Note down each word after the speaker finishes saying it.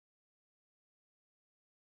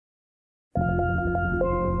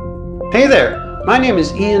Hey there, my name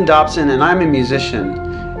is Ian Dobson and I'm a musician.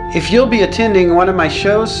 If you'll be attending one of my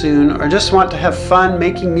shows soon or just want to have fun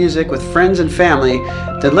making music with friends and family,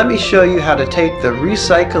 then let me show you how to take the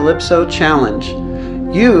Recycalypso challenge.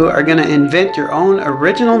 You are going to invent your own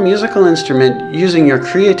original musical instrument using your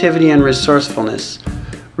creativity and resourcefulness.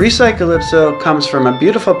 Recycalypso comes from a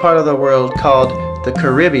beautiful part of the world called the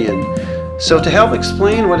Caribbean. So to help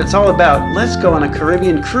explain what it's all about, let's go on a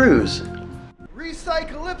Caribbean cruise.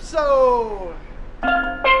 Recycalypso!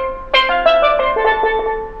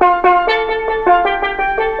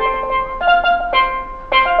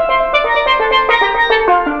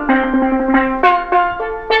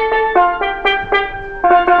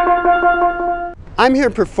 I'm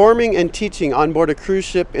here performing and teaching on board a cruise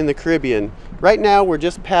ship in the Caribbean. Right now we're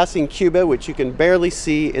just passing Cuba, which you can barely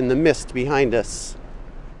see in the mist behind us.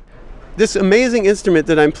 This amazing instrument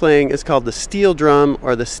that I'm playing is called the steel drum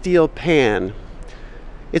or the steel pan.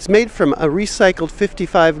 It's made from a recycled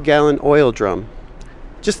 55-gallon oil drum.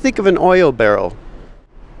 Just think of an oil barrel.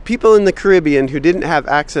 People in the Caribbean who didn't have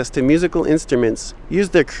access to musical instruments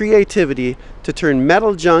used their creativity to turn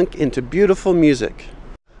metal junk into beautiful music.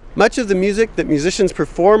 Much of the music that musicians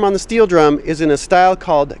perform on the steel drum is in a style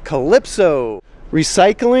called calypso.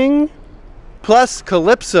 Recycling plus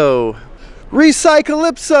calypso.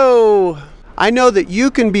 Recycalypso! I know that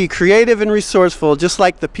you can be creative and resourceful just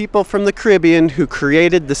like the people from the Caribbean who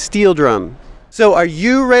created the steel drum. So are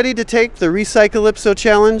you ready to take the Recycalypso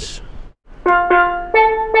challenge?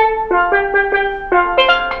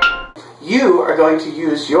 You are going to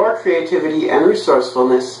use your creativity and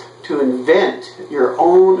resourcefulness to invent your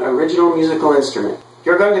own original musical instrument.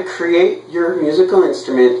 You're going to create your musical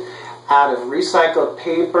instrument out of recycled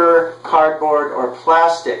paper, cardboard, or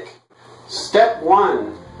plastic. Step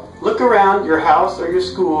 1. Look around your house or your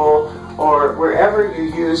school or wherever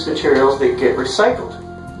you use materials that get recycled.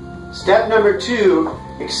 Step number 2.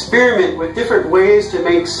 Experiment with different ways to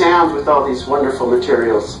make sounds with all these wonderful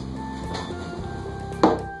materials.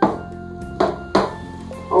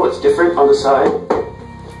 Oh, it's different on the side.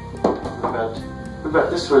 What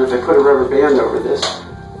about this one if I put a rubber band over this?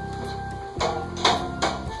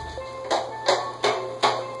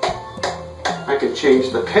 I could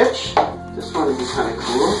change the pitch. This one would be kind of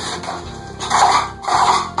cool.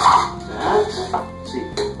 That. Let's see.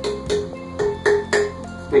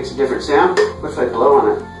 Makes a different sound. What if I blow on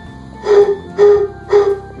it?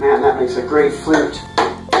 Man, that makes a great flute.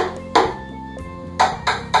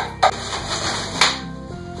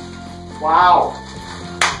 Wow.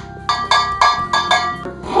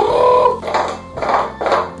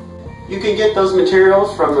 You can get those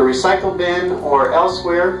materials from the recycle bin or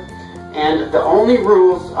elsewhere, and the only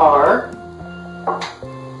rules are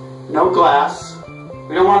no glass.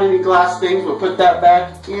 We don't want any glass things. We'll put that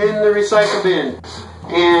back in the recycle bin.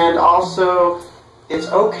 And also, it's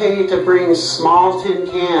okay to bring small tin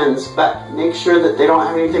cans, but make sure that they don't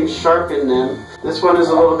have anything sharp in them. This one is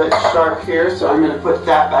a little bit sharp here, so I'm going to put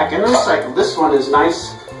that back in the recycle. This one is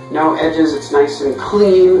nice, no edges, it's nice and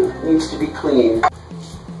clean, it needs to be clean.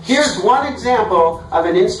 Here's one example of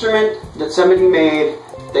an instrument that somebody made.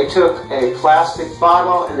 They took a plastic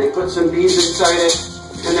bottle and they put some beads inside it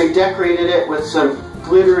and they decorated it with some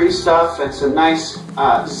glittery stuff and some nice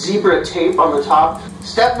zebra tape on the top.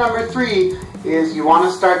 Step number 3 is you want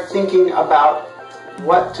to start thinking about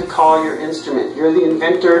what to call your instrument. You're the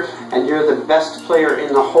inventor and you're the best player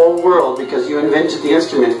in the whole world because you invented the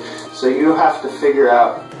instrument. So you have to figure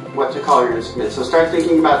out what to call your instrument. So start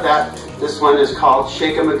thinking about that. This one is called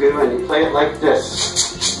Shake-a-magoo and you play it like this.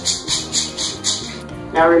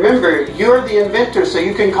 Now remember, you're the inventor, so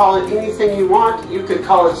you can call it anything you want. You could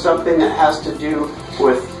call it something that has to do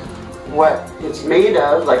with what it's made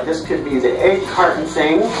of, like this could be the egg carton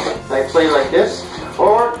thing that I play like this,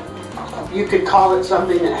 or you could call it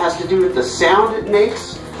something that has to do with the sound it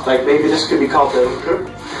makes, like maybe this could be called the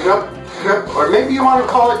or maybe you want to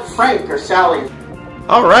call it Frank or Sally.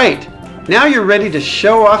 Alright, now you're ready to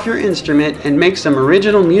show off your instrument and make some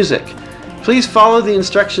original music. Please follow the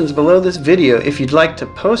instructions below this video if you'd like to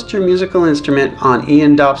post your musical instrument on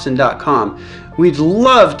iandobson.com. We'd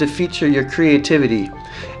love to feature your creativity.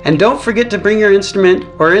 And don't forget to bring your instrument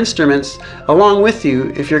or instruments along with you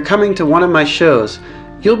if you're coming to one of my shows.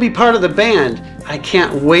 You'll be part of the band. I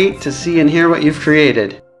can't wait to see and hear what you've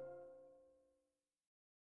created.